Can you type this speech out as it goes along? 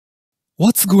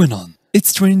What's going on?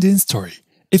 It's Trending Story.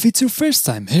 If it's your first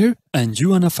time here and you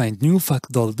wanna find new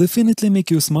fact that'll definitely make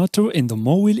you smarter and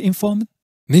more well informed,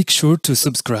 make sure to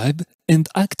subscribe and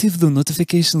active the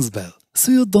notifications bell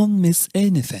so you don't miss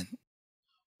anything.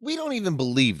 We don't even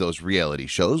believe those reality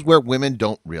shows where women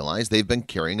don't realize they've been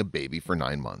carrying a baby for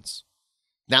 9 months.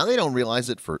 Now they don't realize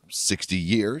it for 60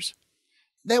 years.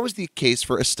 That was the case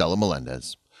for Estela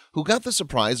Melendez, who got the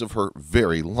surprise of her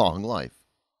very long life.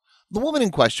 The woman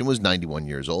in question was 91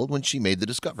 years old when she made the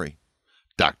discovery.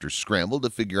 Doctors scrambled to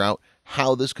figure out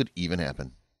how this could even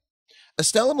happen.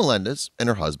 Estela Melendez and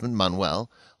her husband Manuel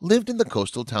lived in the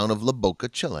coastal town of La Boca,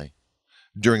 Chile.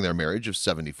 During their marriage of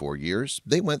 74 years,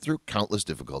 they went through countless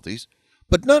difficulties,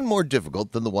 but none more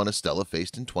difficult than the one Estela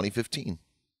faced in 2015.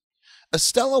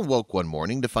 Estela woke one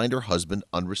morning to find her husband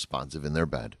unresponsive in their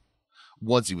bed.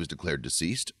 Once he was declared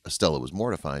deceased, Estela was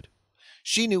mortified.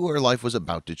 She knew her life was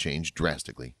about to change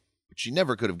drastically, but she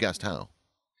never could have guessed how.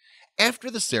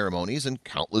 After the ceremonies and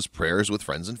countless prayers with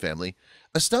friends and family,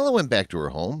 Estela went back to her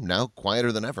home, now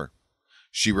quieter than ever.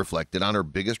 She reflected on her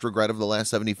biggest regret of the last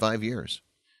 75 years,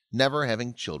 never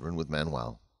having children with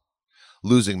Manuel.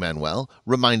 Losing Manuel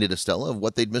reminded Estela of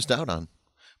what they'd missed out on,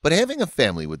 but having a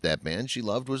family with that man she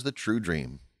loved was the true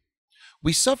dream.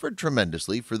 "We suffered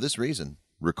tremendously for this reason,"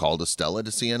 recalled Estela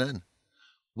to CNN.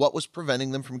 What was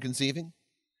preventing them from conceiving?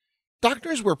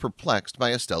 Doctors were perplexed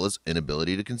by Estela's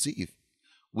inability to conceive.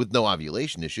 With no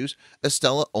ovulation issues,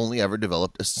 Estela only ever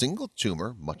developed a single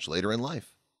tumor much later in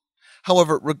life.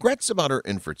 However, regrets about her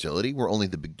infertility were only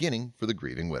the beginning for the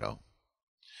grieving widow.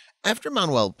 After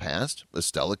Manuel passed,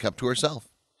 Estela kept to herself.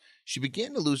 She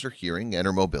began to lose her hearing and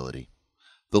her mobility,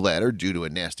 the latter due to a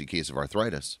nasty case of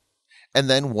arthritis. And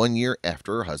then 1 year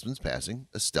after her husband's passing,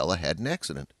 Estela had an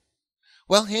accident.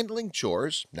 While handling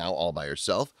chores, now all by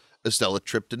herself, Estela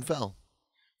tripped and fell.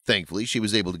 Thankfully, she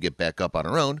was able to get back up on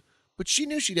her own, but she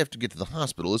knew she'd have to get to the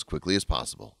hospital as quickly as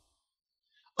possible.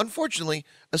 Unfortunately,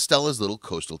 Estela's little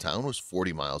coastal town was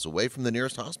 40 miles away from the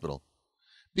nearest hospital.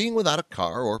 Being without a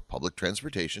car or public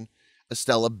transportation,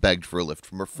 Estela begged for a lift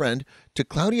from her friend to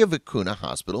Claudia Vicuna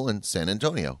Hospital in San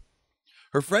Antonio.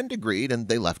 Her friend agreed and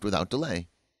they left without delay.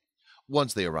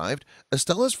 Once they arrived,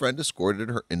 Estela's friend escorted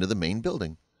her into the main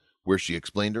building, where she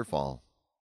explained her fall.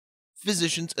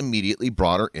 Physicians immediately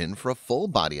brought her in for a full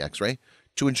body x-ray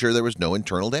to ensure there was no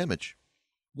internal damage.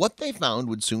 What they found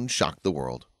would soon shock the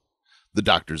world. The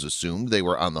doctors assumed they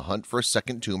were on the hunt for a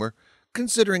second tumor,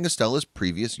 considering Estela's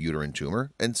previous uterine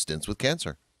tumor and stints with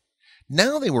cancer.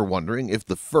 Now they were wondering if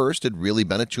the first had really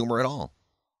been a tumor at all.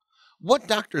 What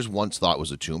doctors once thought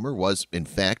was a tumor was, in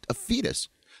fact, a fetus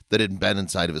that had been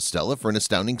inside of Estela for an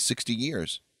astounding 60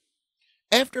 years.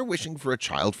 After wishing for a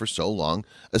child for so long,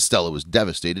 Estela was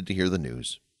devastated to hear the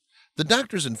news. The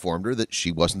doctors informed her that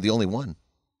she wasn't the only one.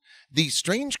 The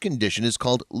strange condition is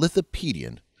called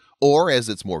lithopedion, or as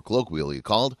it's more colloquially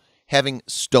called, having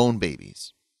stone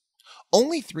babies.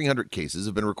 Only 300 cases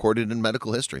have been recorded in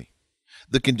medical history.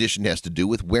 The condition has to do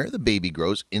with where the baby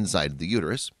grows inside the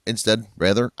uterus, instead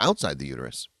rather outside the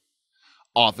uterus.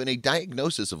 Often a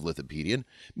diagnosis of lithopedion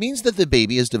means that the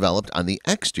baby is developed on the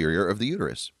exterior of the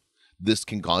uterus. This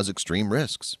can cause extreme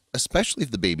risks, especially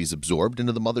if the baby is absorbed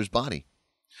into the mother's body.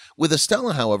 With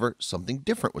Estela, however, something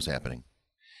different was happening.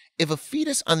 If a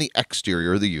fetus on the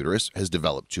exterior of the uterus has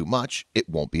developed too much, it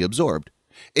won't be absorbed.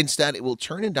 Instead, it will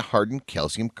turn into hardened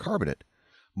calcium carbonate,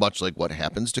 much like what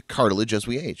happens to cartilage as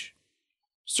we age.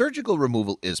 Surgical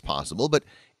removal is possible, but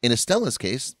in Estela's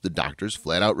case, the doctors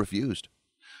flat out refused.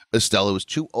 Estela was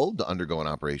too old to undergo an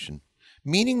operation,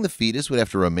 meaning the fetus would have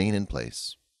to remain in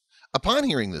place. Upon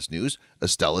hearing this news,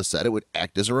 Estela said it would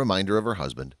act as a reminder of her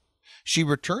husband. She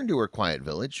returned to her quiet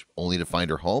village, only to find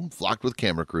her home flocked with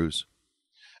camera crews.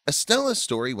 Estela's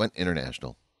story went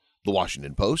international. The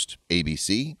Washington Post,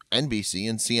 ABC, NBC,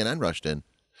 and CNN rushed in.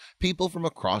 People from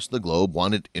across the globe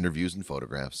wanted interviews and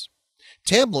photographs.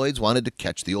 Tabloids wanted to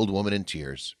catch the old woman in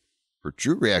tears. Her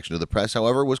true reaction to the press,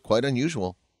 however, was quite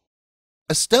unusual.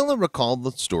 Estela recalled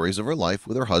the stories of her life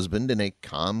with her husband in a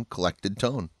calm, collected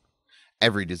tone.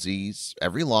 Every disease,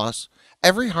 every loss,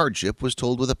 every hardship was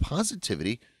told with a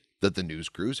positivity that the news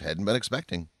crews hadn't been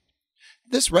expecting.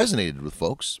 This resonated with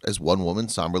folks, as one woman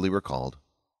somberly recalled.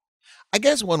 "I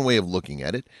guess one way of looking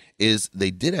at it is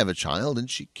they did have a child and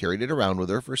she carried it around with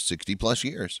her for 60 plus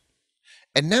years.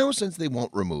 And now since they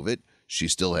won't remove it, she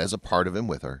still has a part of him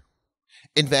with her."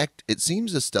 In fact, it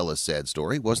seems Estela's sad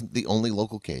story wasn't the only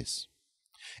local case.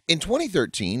 In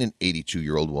 2013, an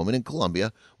 82-year-old woman in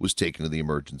Colombia was taken to the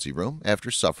emergency room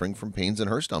after suffering from pains in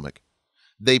her stomach.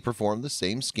 They performed the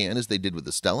same scan as they did with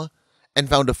Estela and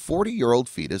found a 40-year-old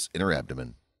fetus in her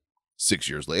abdomen. 6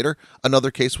 years later, another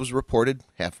case was reported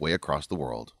halfway across the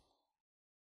world.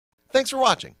 Thanks for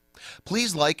watching.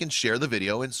 Please like and share the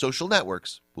video in social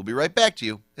networks. We'll be right back to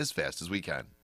you as fast as we can.